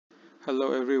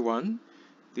Hello everyone,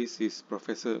 this is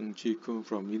Professor Ng Chi Kun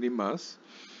from UNIMAS.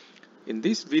 In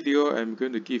this video, I'm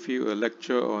going to give you a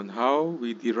lecture on how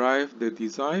we derive the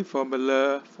design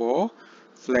formula for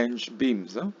flange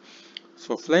beams.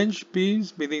 So flange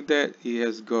beams meaning that it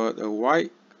has got a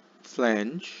wide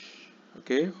flange,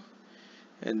 okay,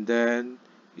 and then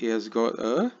it has got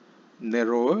a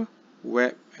narrower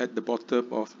web at the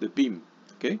bottom of the beam,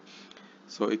 okay.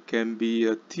 So it can be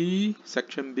a T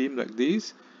section beam like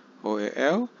this or a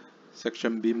L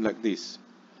section beam like this.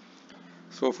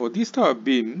 So for this type of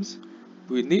beams,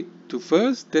 we need to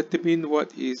first determine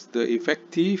what is the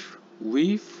effective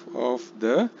width of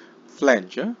the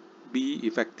flange, B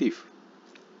effective.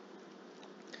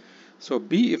 So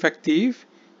B effective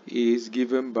is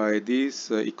given by this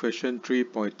equation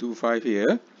 3.25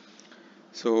 here.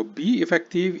 So B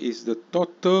effective is the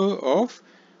total of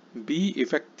B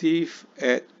effective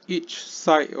at each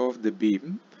side of the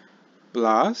beam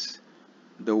plus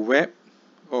the web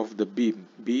of the beam,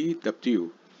 BW.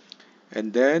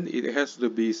 And then it has to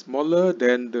be smaller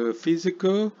than the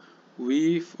physical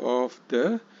width of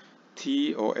the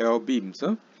T or L beams.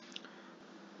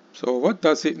 So what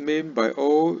does it mean by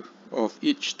all of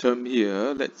each term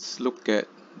here? Let's look at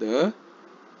the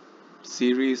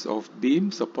series of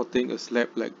beams supporting a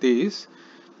slab like this.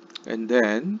 And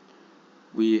then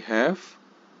we have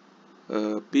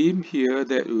a beam here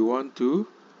that we want to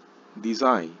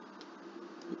design.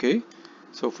 Okay,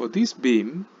 so for this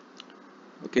beam,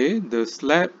 okay, the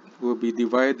slab will be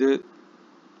divided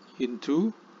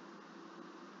into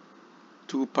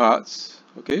two parts.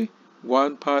 Okay,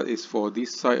 one part is for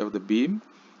this side of the beam,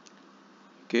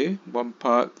 okay, one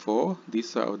part for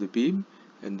this side of the beam,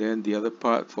 and then the other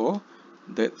part for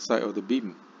that side of the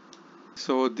beam.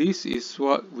 So this is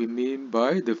what we mean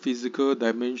by the physical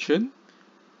dimension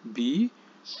B,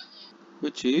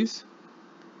 which is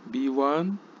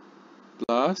B1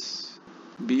 plus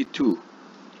B2.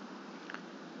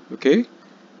 Okay,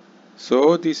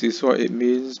 so this is what it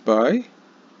means by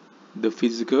the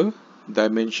physical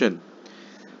dimension.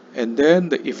 And then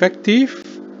the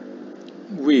effective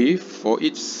width for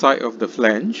each side of the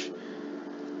flange,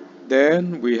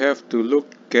 then we have to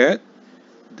look at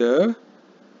the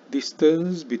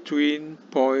distance between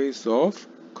points of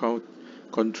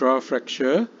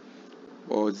contrafracture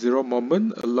or zero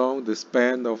moment along the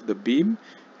span of the beam,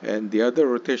 and the other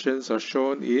rotations are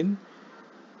shown in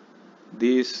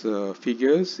these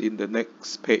figures in the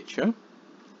next page.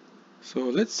 So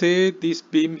let's say this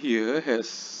beam here has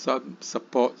some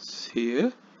supports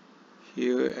here,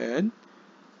 here and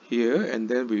here, and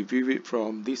then we view it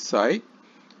from this side.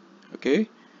 Okay,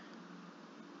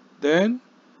 then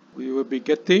we will be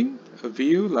getting a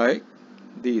view like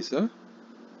this.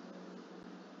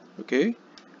 Okay,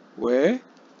 where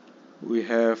we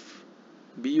have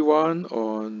B1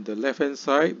 on the left hand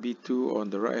side, B2 on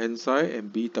the right hand side,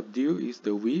 and BW is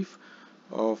the width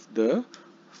of the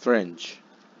flange.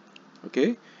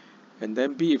 Okay, and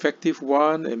then B effective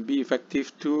 1 and B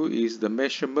effective 2 is the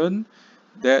measurement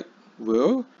that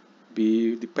will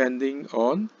be depending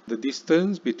on the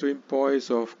distance between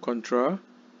points of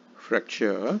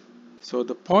contrafracture. So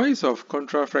the points of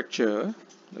contrafracture,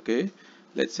 okay,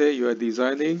 let's say you are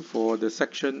designing for the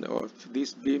section of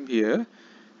this beam here,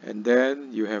 and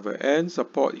then you have an end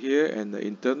support here and the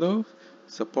internal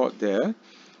support there.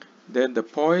 Then the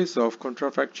points of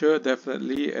contrafracture,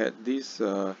 definitely at this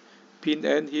pin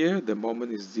end here, the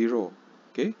moment is 0.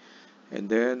 Okay, and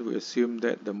then we assume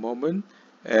that the moment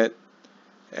at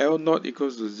L0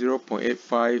 equals to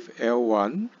 0.85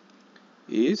 L1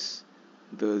 is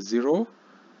the 0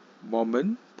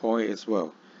 moment point as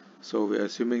well. So we're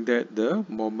assuming that the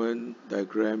moment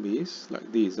diagram is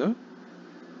like this.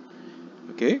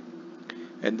 Okay,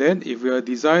 and then if we are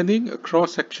designing a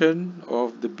cross section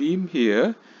of the beam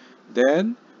here,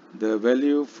 then the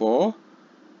value for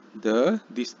the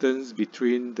distance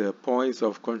between the points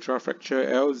of contrafracture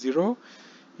L0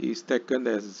 is taken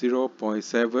as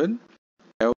 0.7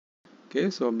 L. Okay,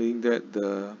 so meaning that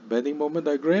the bending moment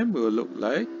diagram will look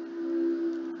like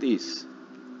this.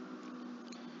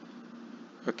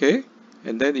 Okay,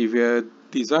 and then if we are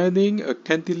designing a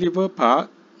cantilever part,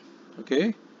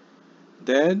 okay,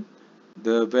 then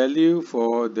the value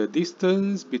for the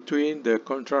distance between the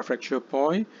contrafracture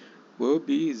point will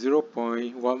be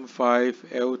 0.15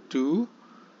 L2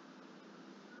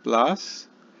 plus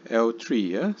L3.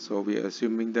 Yeah? So we are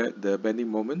assuming that the bending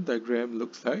moment diagram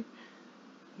looks like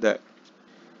that.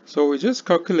 So we just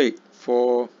calculate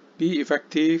for B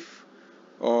effective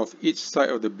of each side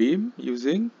of the beam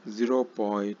using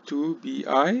 0.2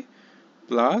 Bi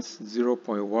plus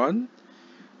 0.1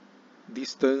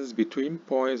 distance between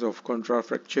points of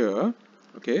contrafracture.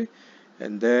 Okay,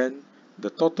 and then the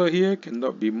total here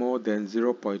cannot be more than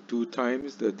 0.2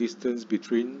 times the distance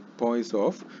between points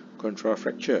of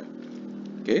contrafracture.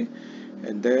 Okay,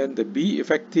 and then the B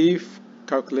effective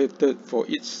calculated for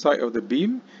each side of the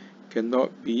beam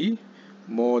cannot be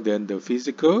more than the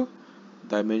physical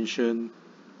dimension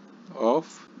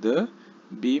of the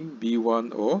beam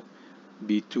B1 or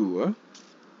B2.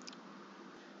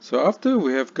 So after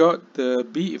we have got the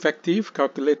B effective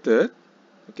calculated,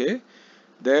 okay,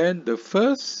 then the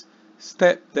first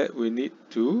step that we need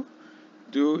to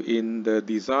do in the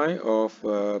design of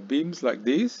beams like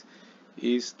this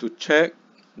is to check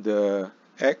the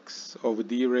X over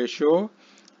D ratio,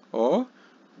 or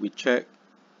we check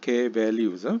K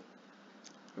values.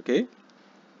 Okay,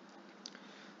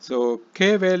 so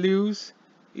K values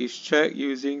is checked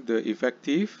using the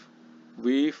effective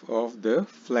width of the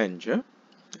flange,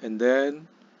 and then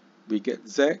we get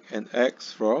Z and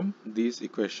X from this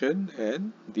equation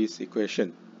and this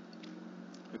equation.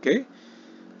 Okay,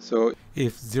 so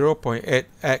if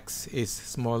 0.8x is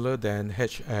smaller than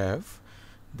HF,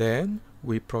 then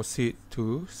we proceed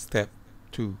to step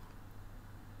 2.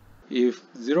 If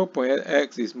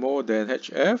 0.8x is more than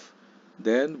HF,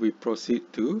 then we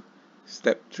proceed to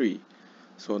step 3.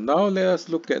 So now let us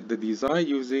look at the design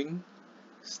using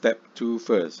step 2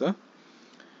 first.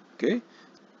 Okay,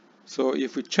 so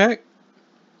if we check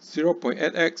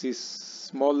 0.8x is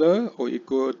smaller or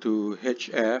equal to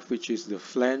HF, which is the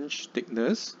flange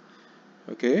thickness,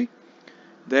 okay,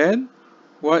 then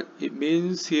what it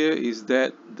means here is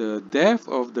that the depth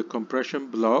of the compression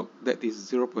block, that is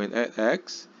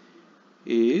 0.8x,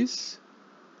 is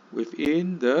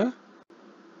within the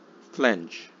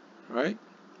flange, right?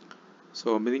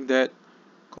 So meaning that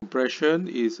compression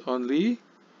is only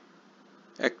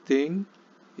acting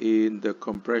in the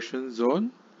compression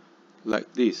zone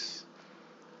like this.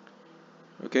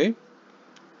 Okay,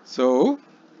 so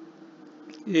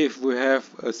if we have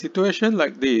a situation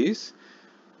like this,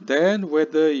 then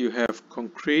whether you have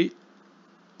concrete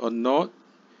or not,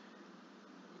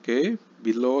 okay,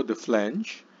 below the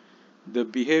flange, the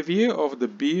behavior of the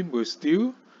beam will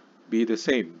still be the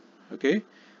same. Okay,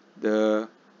 the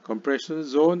compression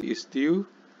zone is still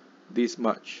this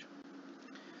much.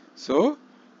 So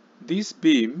this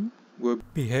beam will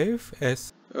behave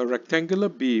as a rectangular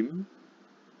beam,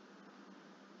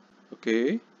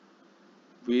 okay,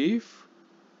 with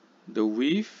the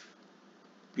width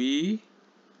B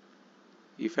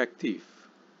effective.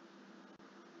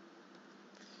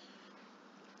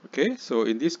 Okay, so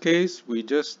in this case we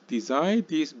just design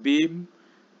this beam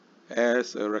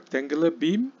as a rectangular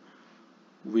beam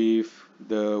with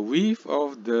the width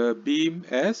of the beam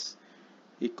as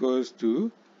equals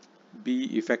to B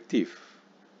effective.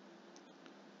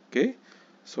 Okay,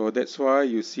 so that's why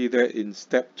you see that in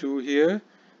step 2 here,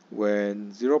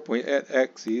 when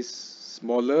 0.8x is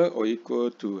smaller or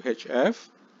equal to HF,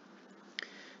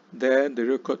 then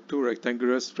the two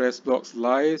rectangular stress blocks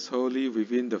lies wholly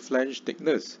within the flange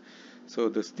thickness. So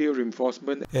the steel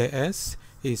reinforcement AS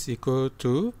is equal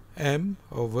to M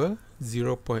over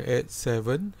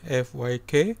 0.87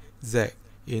 FYK Z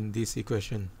in this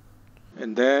equation.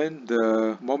 And then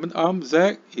the moment arm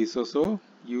Z is also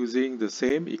using the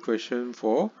same equation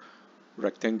for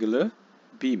rectangular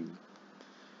beam.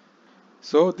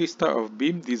 So this type of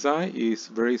beam design is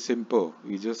very simple.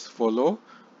 We just follow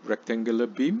rectangular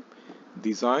beam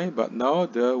design, but now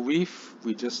the width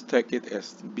we just take it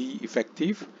as B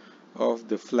effective of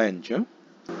the flange.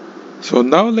 So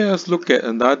now let us look at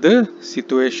another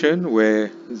situation where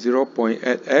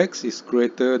 0.8x is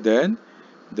greater than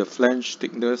the flange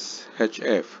thickness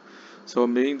HF. So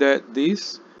meaning that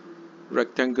this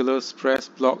rectangular stress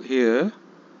block here,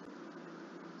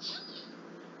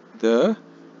 the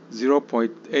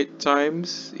 0.8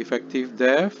 times effective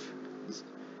depth,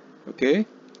 okay,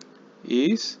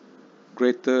 is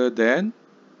greater than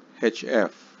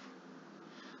HF.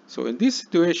 So in this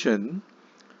situation,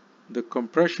 the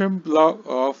compression block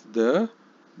of the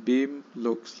beam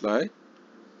looks like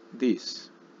this.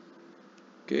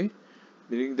 Okay,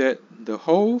 meaning that the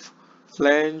whole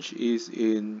flange is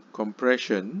in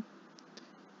compression,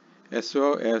 as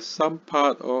well as some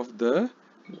part of the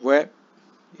web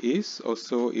is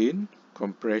also in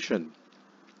compression.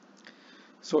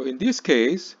 So in this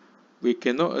case, we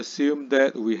cannot assume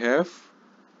that we have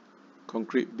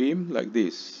concrete beam like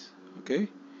this. Okay,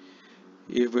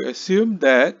 if we assume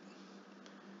that,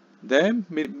 then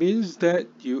it means that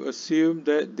you assume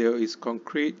that there is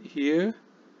concrete here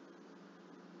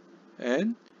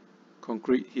and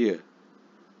concrete here,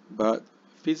 but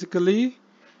physically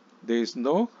there is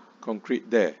no concrete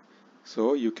there,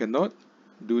 so you cannot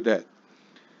do that.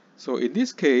 So in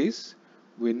this case,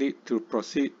 we need to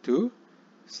proceed to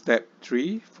step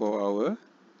 3 for our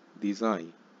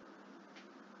design.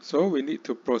 So we need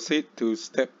to proceed to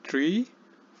step 3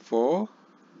 for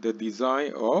the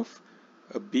design of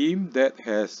a beam that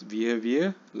has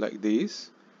behavior like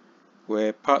this,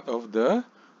 where part of the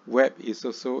web is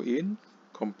also in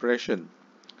compression.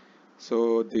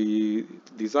 So the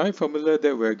design formula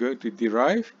that we're going to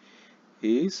derive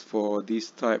is for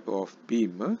this type of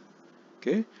beam,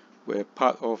 okay, where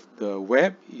part of the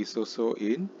web is also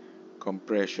in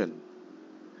compression.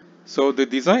 So the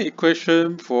design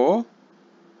equation for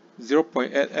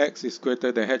 0.8x is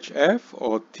greater than hf,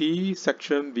 or T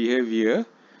section behavior,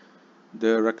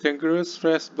 the rectangular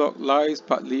stress block lies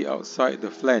partly outside the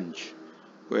flange,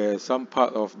 where some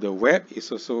part of the web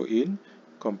is also in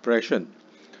compression.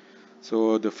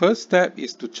 So the first step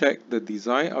is to check the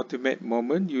design ultimate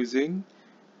moment using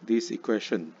this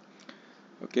equation.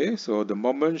 Okay, so the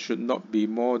moment should not be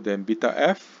more than beta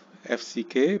f,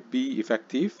 fck, b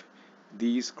effective,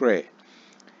 d square.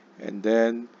 And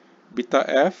then beta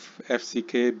f,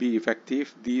 fck, b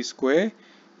effective, d square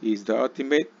is the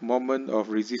ultimate moment of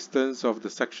resistance of the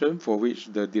section for which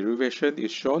the derivation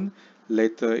is shown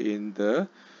later in the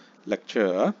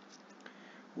lecture,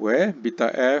 where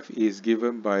beta f is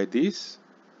given by this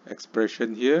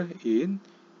expression here in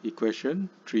equation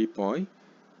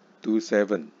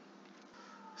 3.27.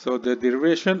 So the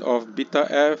derivation of beta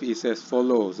f is as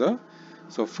follows.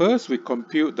 So first we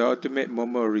compute the ultimate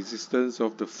moment of resistance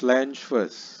of the flange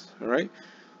first. Alright,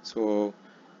 so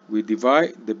we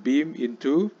divide the beam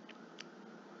into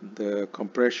the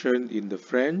compression in the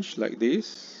flange like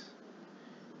this,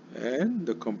 and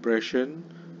the compression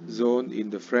zone in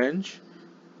the flange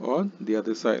on the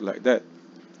other side like that.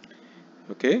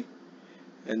 Okay,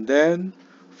 and then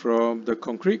from the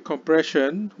concrete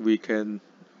compression we can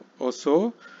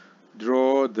also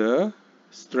draw the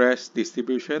stress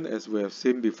distribution as we have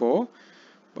seen before,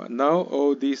 but now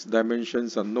all these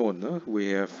dimensions are known. We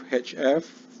have hf,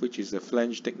 which is the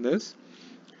flange thickness,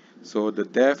 so the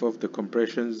depth of the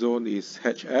compression zone is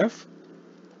hf,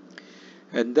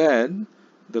 and then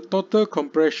the total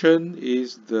compression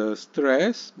is the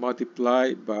stress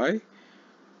multiplied by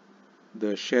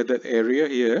the shaded area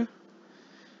here,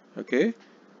 okay,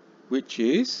 which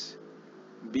is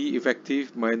B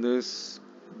effective minus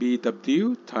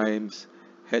BW times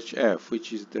HF,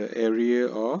 which is the area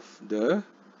of the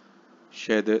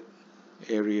shaded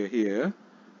area here,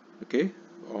 okay,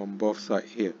 on both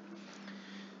sides here.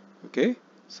 Okay,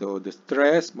 so the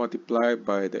stress multiplied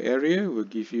by the area will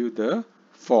give you the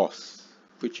force,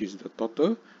 which is the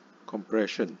total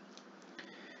compression.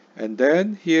 And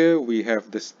then here we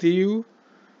have the steel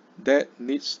that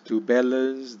needs to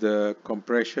balance the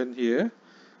compression here,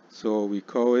 so we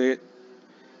call it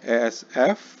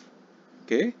ASF,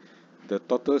 okay, the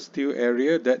total steel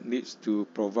area that needs to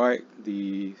provide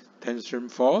the tension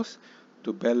force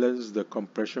to balance the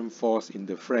compression force in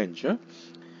the flange.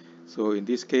 So in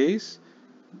this case,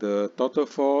 the total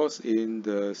force in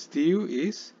the steel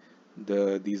is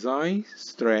the design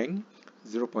strength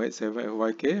 0.7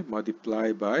 FYK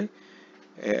multiplied by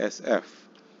ASF,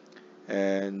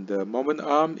 and the moment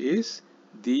arm is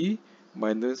D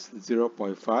minus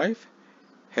 0.5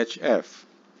 HF.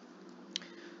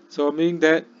 So meaning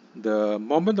that the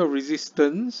moment of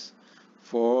resistance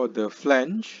for the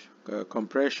flange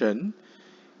compression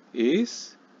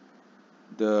is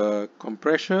the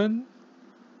compression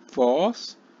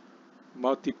force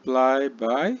multiplied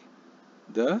by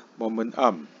the moment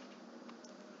arm.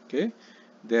 Okay,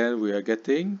 then we are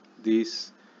getting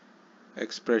this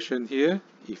expression here.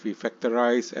 If we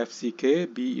factorize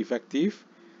FCK, B effective,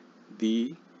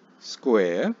 D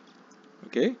square.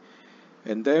 Okay,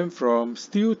 and then from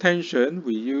steel tension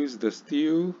we use the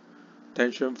steel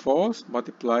tension force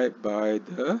multiplied by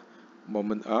the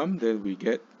moment arm, then we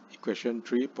get equation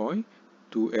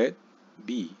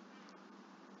 3.28b.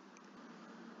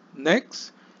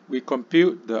 Next, we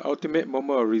compute the ultimate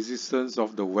moment of resistance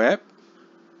of the web,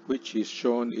 which is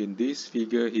shown in this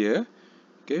figure here,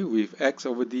 okay, with x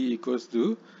over d equals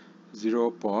to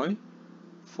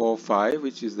 0.45,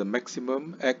 which is the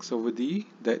maximum x over d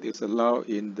that is allowed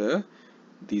in the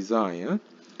design.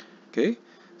 Okay,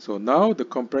 so now the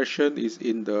compression is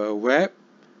in the web,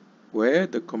 where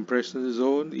the compression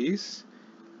zone is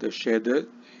the shaded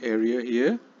area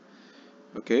here.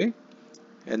 Okay,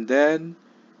 and then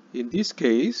in this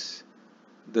case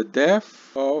the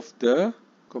depth of the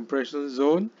compression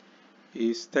zone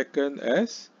is taken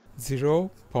as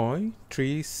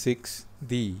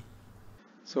 0.36d.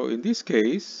 So in this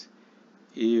case,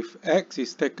 if x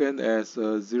is taken as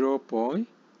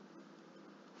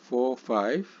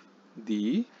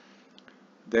 0.45d,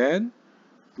 then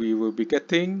we will be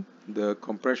getting the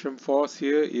compression force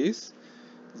here is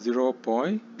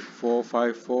 0.454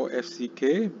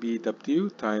 FCK BW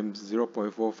times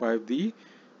 0.45D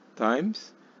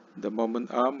times the moment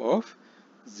arm of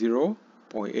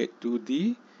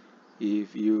 0.82D.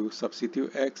 If you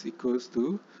substitute x equals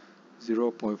to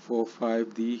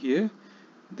 0.45D here,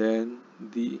 then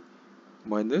D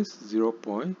minus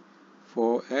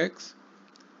 0.4x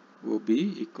will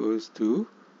be equals to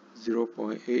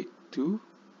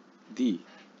 0.82D.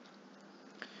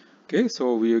 Okay,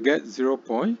 so we will get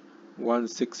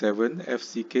 0.167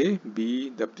 FCK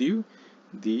BW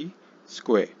D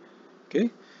square.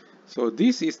 Okay, so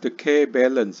this is the K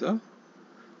balance.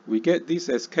 We get this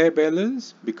as K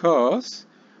balance because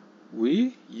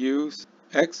we use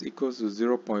x equals to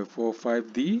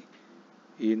 0.45D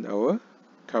in our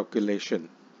calculation.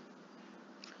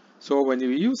 So when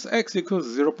we use x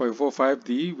equals to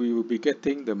 0.45D, we will be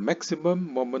getting the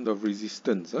maximum moment of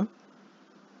resistance.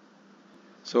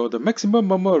 So the maximum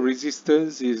moment of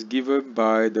resistance is given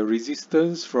by the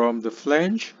resistance from the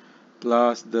flange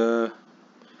plus the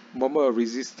moment of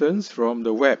resistance from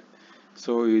the web.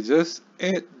 So you just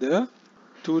add the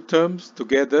two terms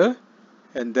together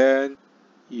and then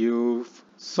you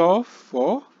solve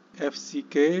for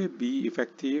FCK B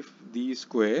effective D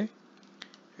square,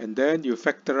 and then you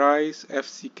factorize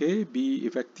FCK B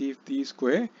effective D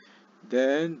square.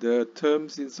 Then the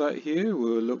terms inside here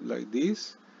will look like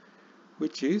this,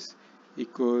 which is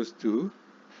equals to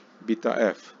beta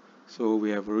F. So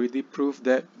we have already proved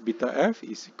that beta F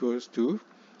is equals to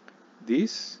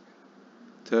this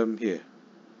term here.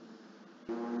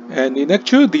 And in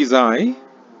actual design,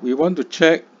 we want to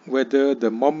check whether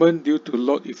the moment due to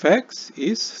load effects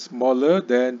is smaller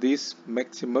than this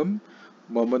maximum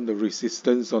moment of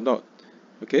resistance or not.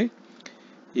 Okay,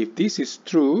 if this is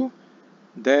true,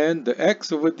 then the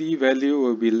x over d value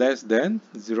will be less than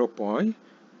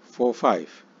 0.45.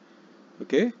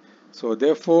 Okay, so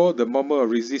therefore the moment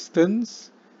of resistance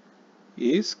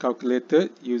is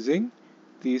calculated using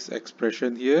this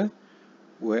expression here,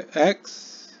 where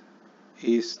x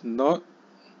is not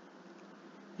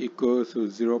equal to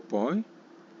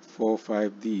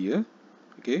 0.45D.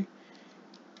 Okay,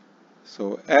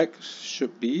 so x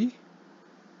should be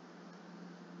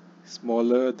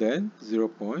smaller than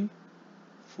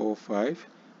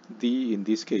 0.45D in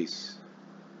this case,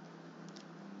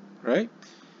 right?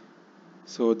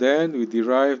 So then we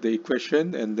derive the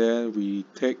equation and then we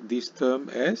take this term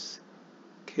as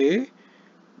K,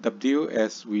 W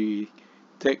as we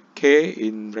take K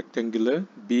in rectangular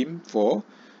beam for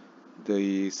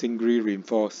the singly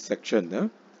reinforced section.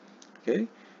 Okay,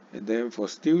 and then for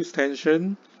steel's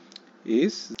tension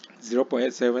is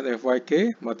 0.87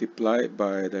 FYK multiplied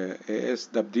by the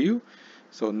ASW.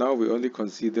 So now we only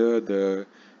consider the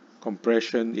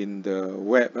compression in the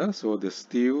web. So the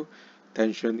steel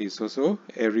tension is also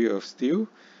area of steel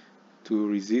to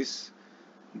resist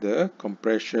the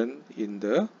compression in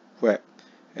the web.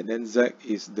 And then Z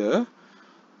is the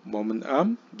moment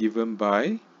arm given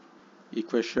by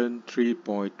equation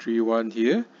 3.31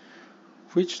 here,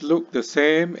 which look the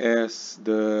same as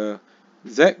the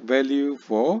Z value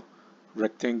for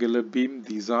rectangular beam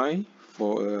design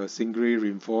for a singly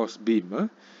reinforced beam,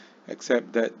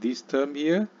 except that this term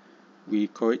here we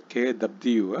call it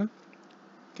KW.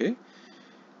 Okay,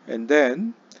 and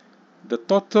then the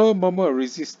total moment of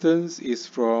resistance is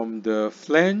from the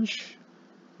flange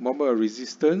moment of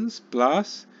resistance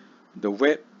plus the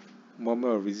web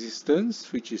moment of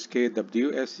resistance, which is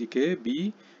KW FCK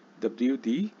B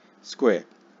WD square.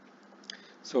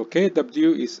 So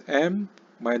KW is M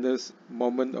minus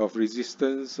moment of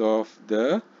resistance of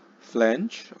the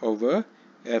flange over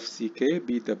FCK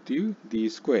BW D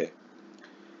square.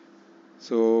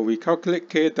 So we calculate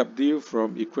KW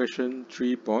from equation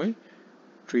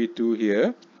 3.32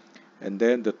 here, and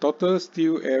then the total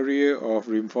steel area of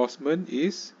reinforcement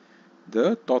is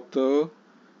the total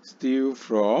steel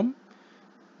from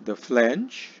the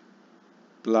flange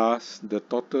plus the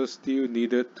total steel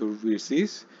needed to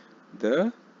resist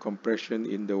the compression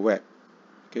in the web.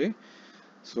 Okay,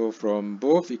 so from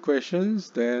both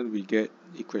equations then we get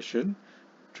equation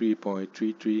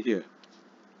 3.33 here.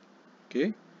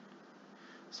 Okay,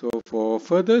 so for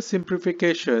further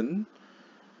simplification,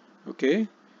 okay,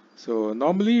 so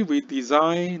normally we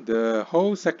design the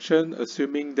whole section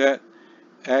assuming that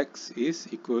x is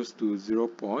equals to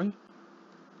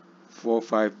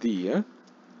 0.45D.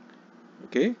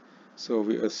 Okay, so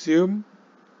we assume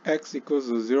x equals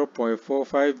to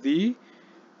 0.45D,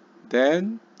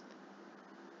 then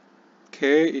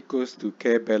K equals to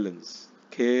K balance.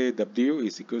 KW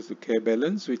is equals to K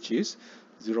balance, which is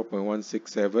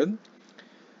 0.167.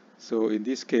 So in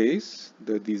this case,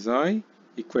 the design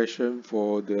equation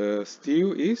for the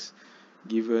steel is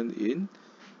given in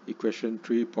equation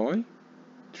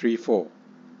 3.34.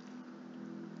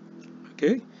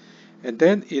 Okay, and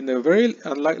then in a very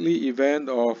unlikely event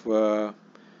of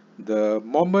the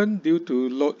moment due to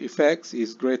load effects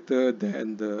is greater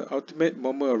than the ultimate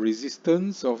moment of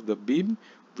resistance of the beam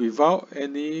without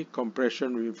any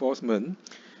compression reinforcement.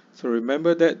 So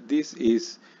remember that this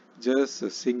is just a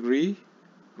singly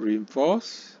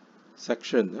reinforced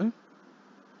section.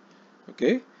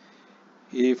 Okay,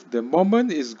 if the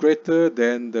moment is greater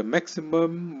than the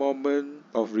maximum moment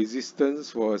of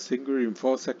resistance for a single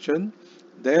reinforced section,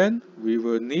 then we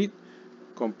will need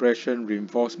compression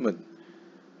reinforcement.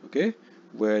 Okay,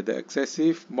 where the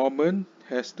excessive moment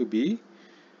has to be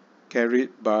carried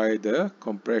by the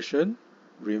compression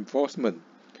reinforcement.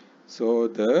 So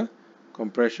the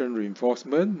compression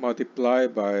reinforcement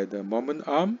multiplied by the moment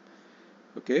arm,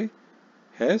 okay,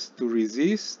 has to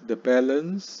resist the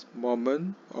balance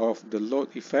moment of the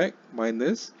load effect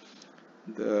minus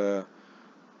the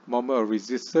moment of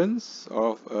resistance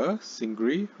of a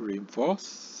singly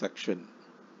reinforced section.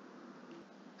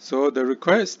 So the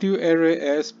required steel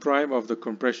area S prime of the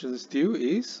compression steel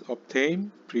is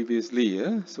obtained previously.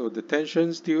 So the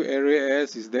tension steel area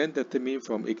S is then determined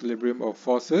from equilibrium of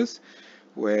forces,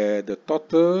 where the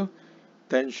total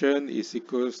tension is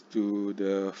equals to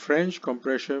the French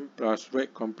compression plus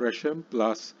wet compression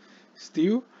plus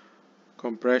steel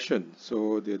compression.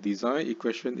 So the design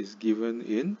equation is given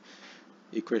in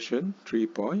equation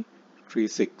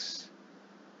 3.36.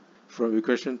 From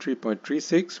equation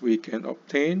 3.36, we can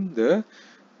obtain the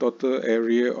total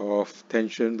area of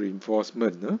tension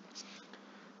reinforcement.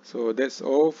 So that's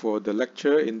all for the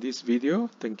lecture in this video.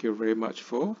 Thank you very much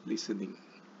for listening.